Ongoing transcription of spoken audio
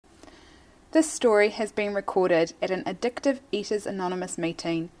This story has been recorded at an Addictive Eaters Anonymous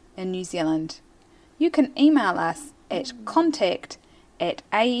meeting in New Zealand. You can email us at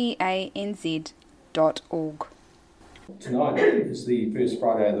contact@aeanz.org. Tonight is the first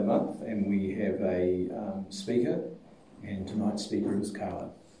Friday of the month, and we have a speaker, and tonight's speaker is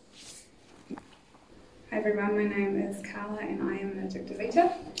Carla. Hi everyone, my name is Carla and I am an addictive eater.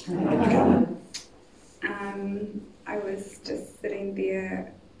 Hi Carla. I was just sitting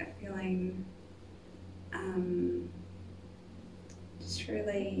there feeling just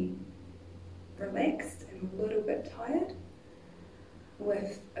really relaxed and a little bit tired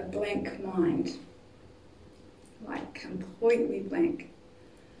with a blank mind, like completely blank.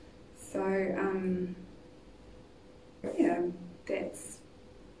 So yeah, that's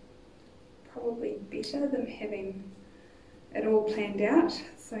probably better than having it all planned out.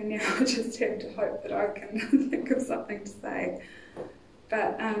 So now I just have to hope that I can think of something to say.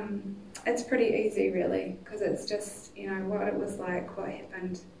 But it's pretty easy really, because it's just, what it was like, what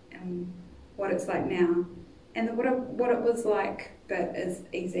happened, and what it's like now. And what it was like bit is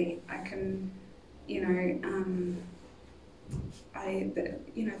easy. I can,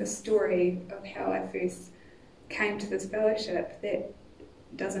 the story of how I first came to this fellowship, that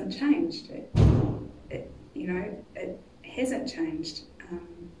doesn't change. It hasn't changed.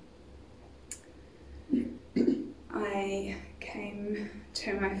 I came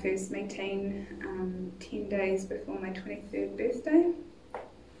to my first meeting 10 days before my 23rd birthday.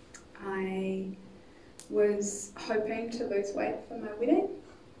 I was hoping to lose weight for my wedding.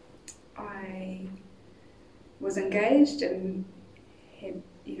 I was engaged and had,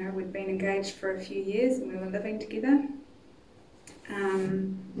 we'd been engaged for a few years and we were living together.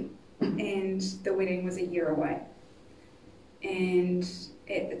 And the wedding was a year away. And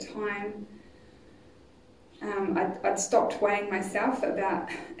at the time, I'd stopped weighing myself about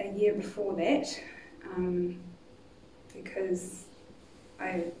a year before that, because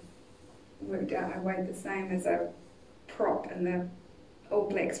I worked out I weighed the same as a prop in the All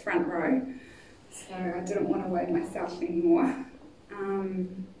Blacks front row, so I didn't want to weigh myself anymore.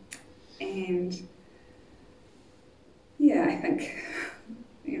 And yeah, I think,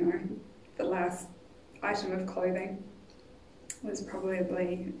 the last item of clothing was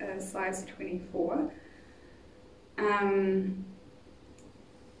probably a size 24.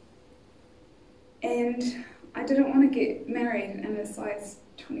 And I didn't want to get married in a size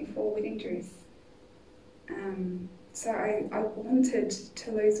 24 wedding dress. So I wanted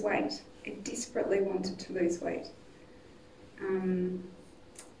to lose weight. I desperately wanted to lose weight.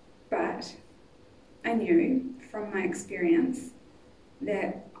 But I knew from my experience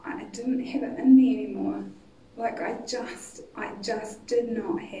that I didn't have it in me anymore. Like I just did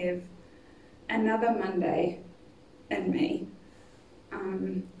not have another Monday in me.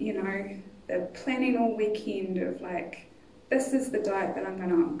 The planning all weekend of like, this is the diet that I'm going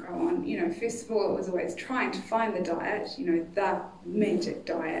to go on. First of all, it was always trying to find the diet, the magic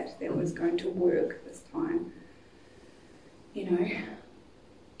diet that was going to work this time.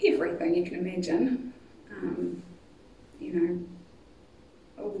 Everything you can imagine.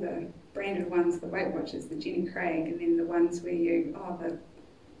 All the branded ones, the Weight Watchers, the Jenny Craig, and then the ones where I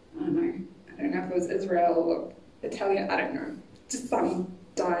don't know if it was Israel or Italian, I don't know, just some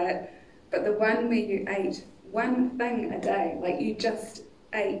diet. But the one where you ate one thing a day, like you just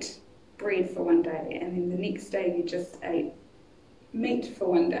ate bread for one day, and then the next day you just ate meat for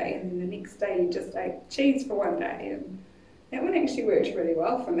one day, and then the next day you just ate cheese for one day, and that one actually worked really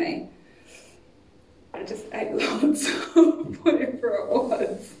well for me. I just ate lots of whatever it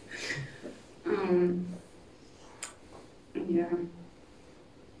was.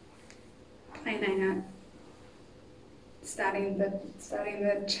 Planning it, starting the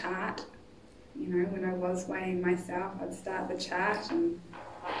chart. When I was weighing myself, I'd start the chart and,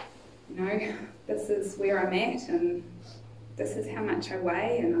 this is where I'm at and this is how much I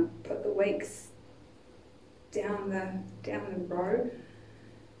weigh, and I put the weeks down the row,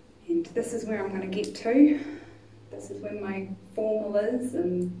 and this is where I'm going to get to. This is when my formal is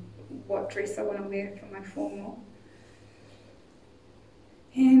and what dress I want to wear for my formal.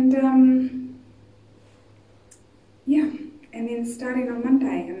 And and then starting on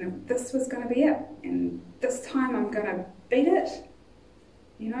Monday, and this was going to be it. And this time I'm going to beat it.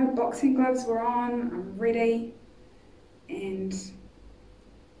 Boxing gloves were on, I'm ready. And,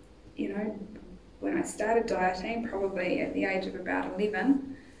 when I started dieting, probably at the age of about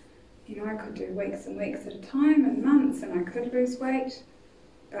 11, I could do weeks and weeks at a time and months, and I could lose weight.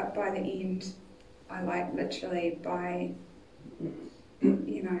 But by the end, I literally by,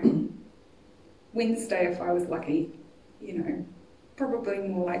 Wednesday if I was lucky, probably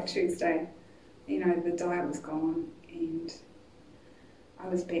more like Tuesday, the diet was gone and I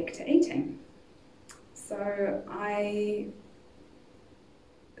was back to eating. So I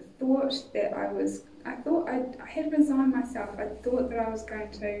thought that I had resigned myself. I thought that I was going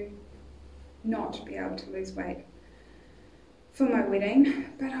to not be able to lose weight for my wedding,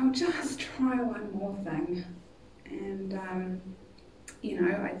 but I'll just try one more thing. And,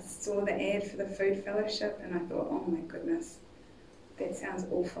 I saw the ad for the food fellowship and I thought, oh my goodness, that sounds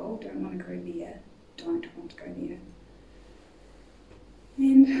awful, don't want to go there, don't want to go there.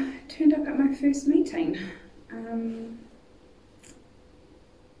 And I turned up at my first meeting. I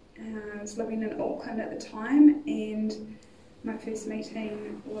was living in Auckland at the time, and my first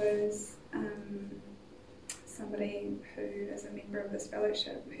meeting was somebody who is a member of this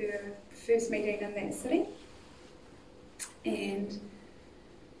fellowship, her first meeting in that city, and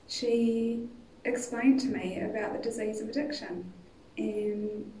she explained to me about the disease of addiction,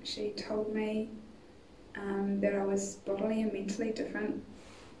 and she told me that I was bodily and mentally different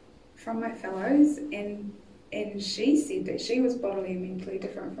from my fellows, and she said that she was bodily and mentally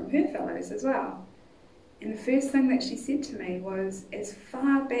different from her fellows as well. And the first thing that she said to me was, as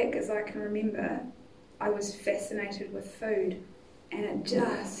far back as I can remember, I was fascinated with food. And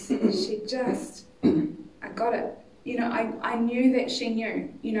I got it. I knew that she knew.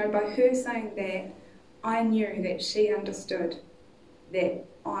 By her saying that, I knew that she understood that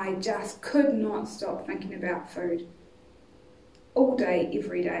I just could not stop thinking about food all day,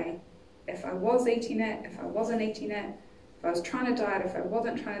 every day. If I was eating it, if I wasn't eating it, if I was trying to diet, if I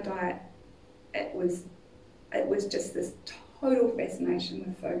wasn't trying to diet, it was just this total fascination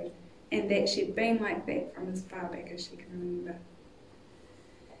with food, and that she'd been like that from as far back as she can remember.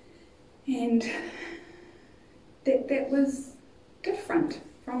 And that was different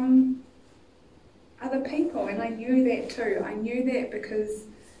from other people, and I knew that too. I knew that because,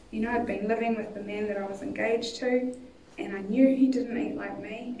 I'd been living with the man that I was engaged to, and I knew he didn't eat like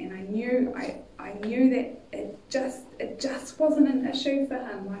me, and I knew that it just wasn't an issue for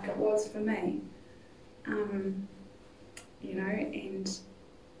him like it was for me. And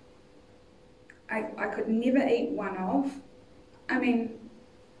I could never eat one of.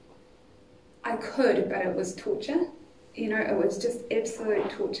 I could, but it was torture. It was just absolute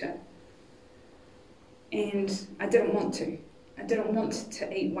torture. And I didn't want to. I didn't want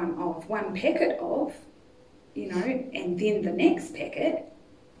to eat one packet of, and then the next packet,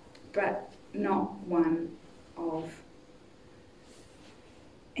 but not one of.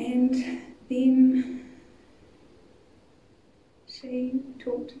 And then she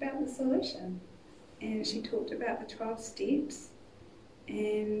talked about the solution, and she talked about the 12 steps,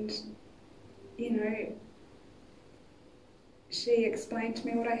 and she explained to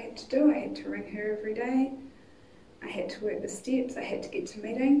me what I had to do. I had to ring her every day. I had to work the steps. I had to get to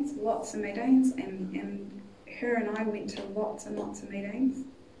meetings, lots of meetings, and her and I went to lots and lots of meetings.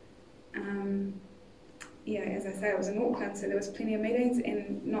 As I say, I was in Auckland, so there was plenty of meetings,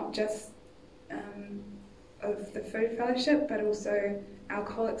 and not just of the food fellowship, but also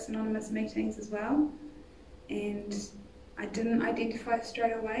Alcoholics Anonymous meetings as well. And I didn't identify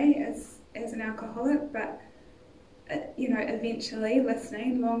straight away as an alcoholic, but eventually,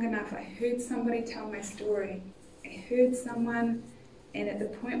 listening long enough, I heard somebody tell my story. I heard someone, and at the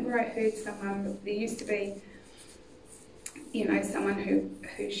point where I heard someone, there used to be, someone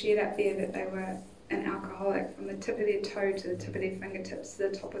who shared up there that they were an alcoholic from the tip of their toe to the tip of their fingertips to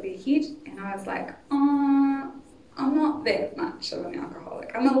the top of their head, and I was like, I'm not that much of an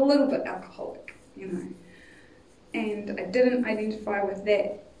alcoholic. I'm a little bit alcoholic, and I didn't identify with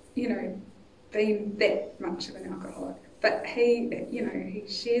that, being that much of an alcoholic. But he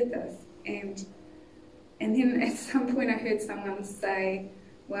shared this, and then at some point I heard someone say,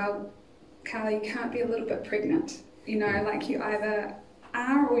 well, Carly, you can't be a little bit pregnant, like you either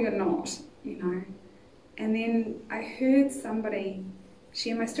are or you're not, And then I heard somebody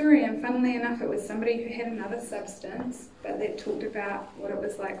share my story, and funnily enough, it was somebody who had another substance, but that talked about what it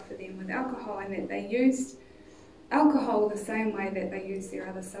was like for them with alcohol, and that they used alcohol the same way that they used their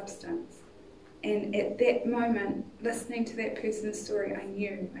other substance. And at that moment, listening to that person's story, I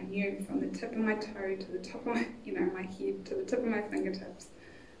knew from the tip of my toe to the top of my, my head to the tip of my fingertips,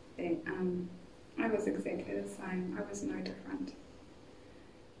 that I was exactly the same. I was no different.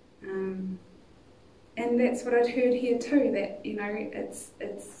 And that's what I'd heard here too, that,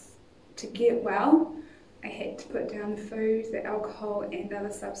 it's to get well, I had to put down the food, the alcohol and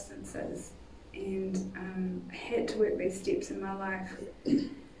other substances. And I had to work these steps in my life.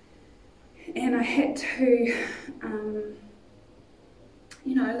 And I had to,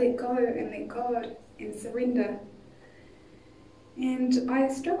 let go and let God and surrender. And I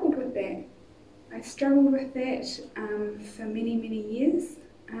struggled with that. I struggled with that for many, many years.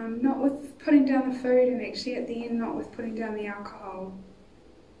 Not with putting down the food, and actually at the end not with putting down the alcohol.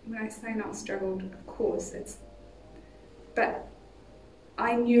 When I say not struggled, of course, but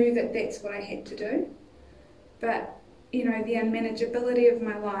I knew that that's what I had to do. But, the unmanageability of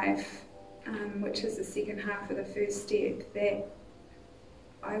my life, which is the second half of the first step, that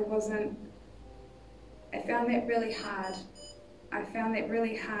I found that really hard. I found that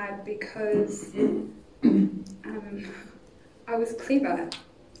really hard because I was clever.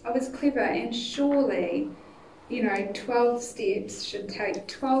 And surely, 12 steps should take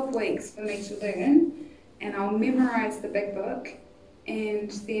 12 weeks for me to learn, and I'll memorise the big book, and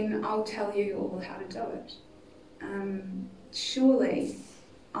then I'll tell you all how to do it. Surely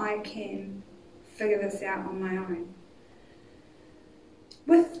I can figure this out on my own.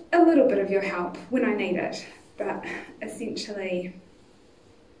 With a little bit of your help when I need it, but essentially,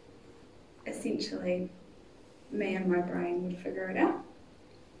 me and my brain would figure it out.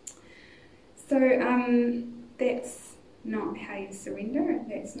 So that's not how you surrender,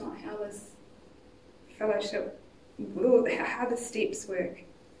 and that's not how this fellowship, how the steps work.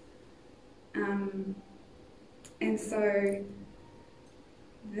 And so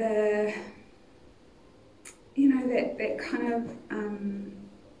that kind of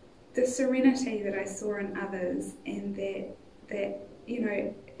the serenity that I saw in others, and that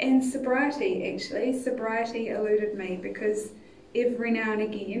and sobriety eluded me, because every now and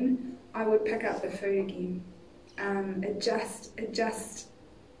again I would pick up the food again. I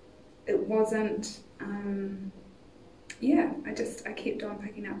kept on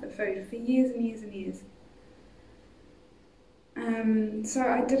picking up the food for years and years and years. So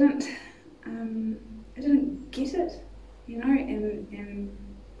I didn't get it, and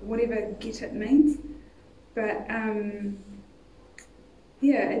whatever get it means, but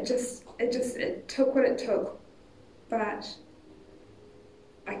it took what it took, but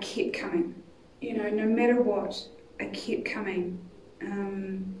I kept coming, no matter what, I kept coming.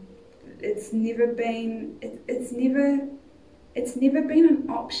 It's never been an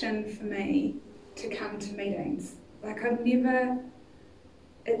option for me to come to meetings. Like I've never,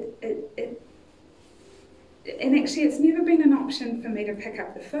 and actually it's never been an option for me to pick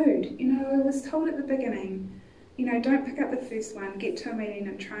up the food. I was told at the beginning, don't pick up the first one, get to a meeting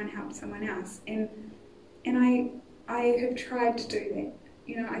and try and help someone else. And I have tried to do that.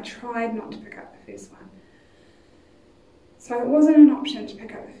 I tried not to pick up the first one. So it wasn't an option to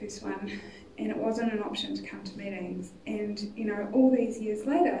pick up the first one, and it wasn't an option to come to meetings. And, all these years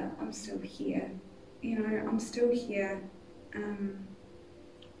later, I'm still here. I'm still here.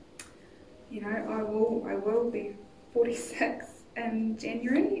 I will be 46 in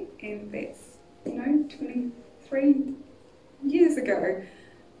January, and that's, 23 years ago,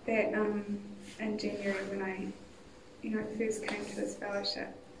 that in January when I, first came to this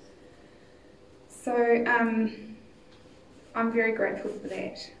fellowship. So I'm very grateful for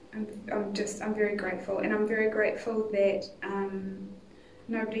that. I'm very grateful, and I'm very grateful that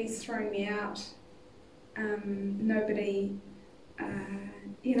nobody's thrown me out. Nobody,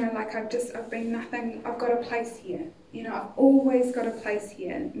 I've been nothing. I've got a place here. I've always got a place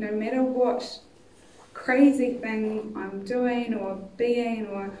here. No matter what crazy thing I'm doing or being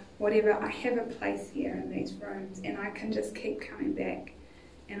or whatever, I have a place here in these rooms, and I can just keep coming back,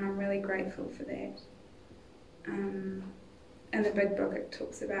 and I'm really grateful for that. In the big book it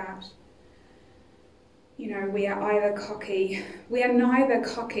talks about, we are neither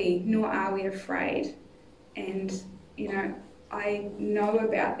cocky nor are we afraid. And, I know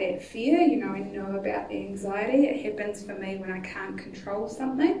about that fear, I know about the anxiety. It happens for me when I can't control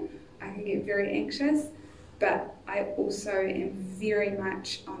something. I can get very anxious, but I also am very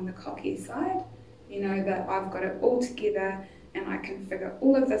much on the cocky side, that I've got it all together and I can figure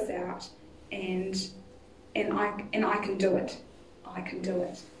all of this out, and I can do it. I can do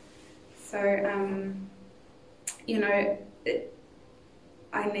it. So,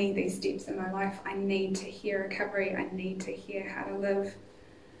 I need these steps in my life. I need to hear recovery. I need to hear how to live.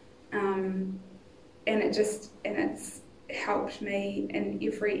 And it's helped me in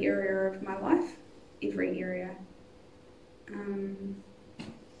every area of my life. Every area.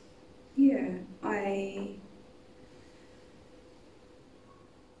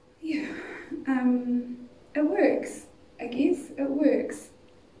 It works. I guess it works.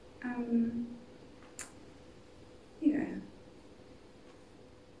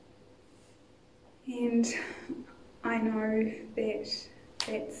 And I know that's,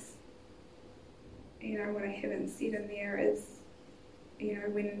 what I haven't said in there is,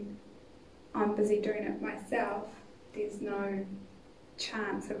 when I'm busy doing it myself, there's no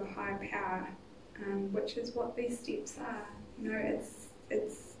chance of a higher power which is what these steps are. You know,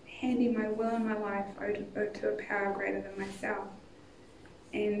 it's handing my will and my life over to a power greater than myself.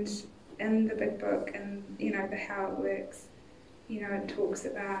 And in the big book, and you know, the How It Works, you know, it talks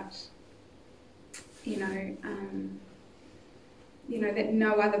about, you know, that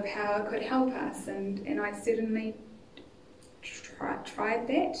no other power could help us, and I certainly tried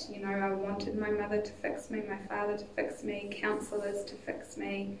that. You know, I wanted my mother to fix me, my father to fix me, counsellors to fix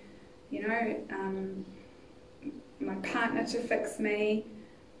me, you know, my partner to fix me.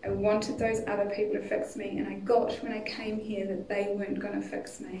 I wanted those other people to fix me, and I got when I came here that they weren't going to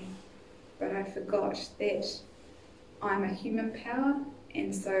fix me. But I forgot that I'm a human power,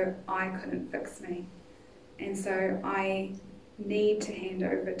 and so I couldn't fix me. And so I need to hand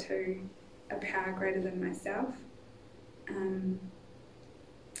over to a power greater than myself.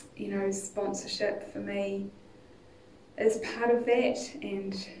 You know, sponsorship for me is part of that,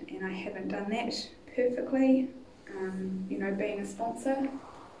 and I haven't done that perfectly. You know, being a sponsor,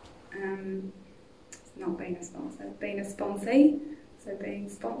 not being a sponsor, being a sponsee, so being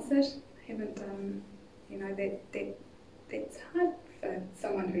sponsored, I haven't done, you know, that's hard for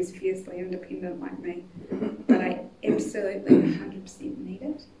someone who's fiercely independent like me, but I absolutely 100% need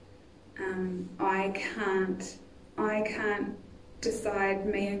it. I can't decide,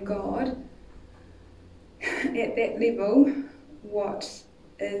 me and God, at that level, what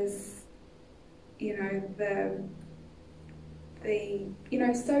is, you know, the you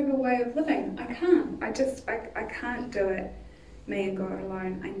know, sober way of living. I can't. I can't do it, me and God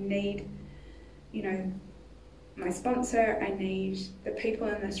alone. I need, you know, my sponsor. I need the people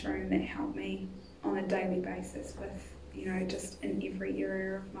in this room that help me on a daily basis with, you know, just in every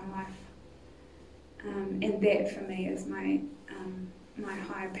area of my life. And that for me is my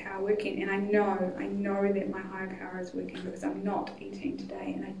higher power working, and I know that my higher power is working because I'm not eating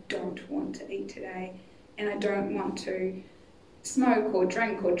today, and I don't want to eat today, and I don't want to smoke or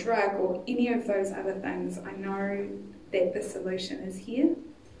drink or drug or any of those other things. I know that the solution is here,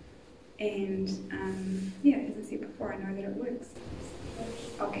 and as I said before, I know that it works.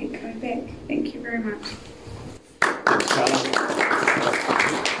 I'll keep coming back. Thank you very much.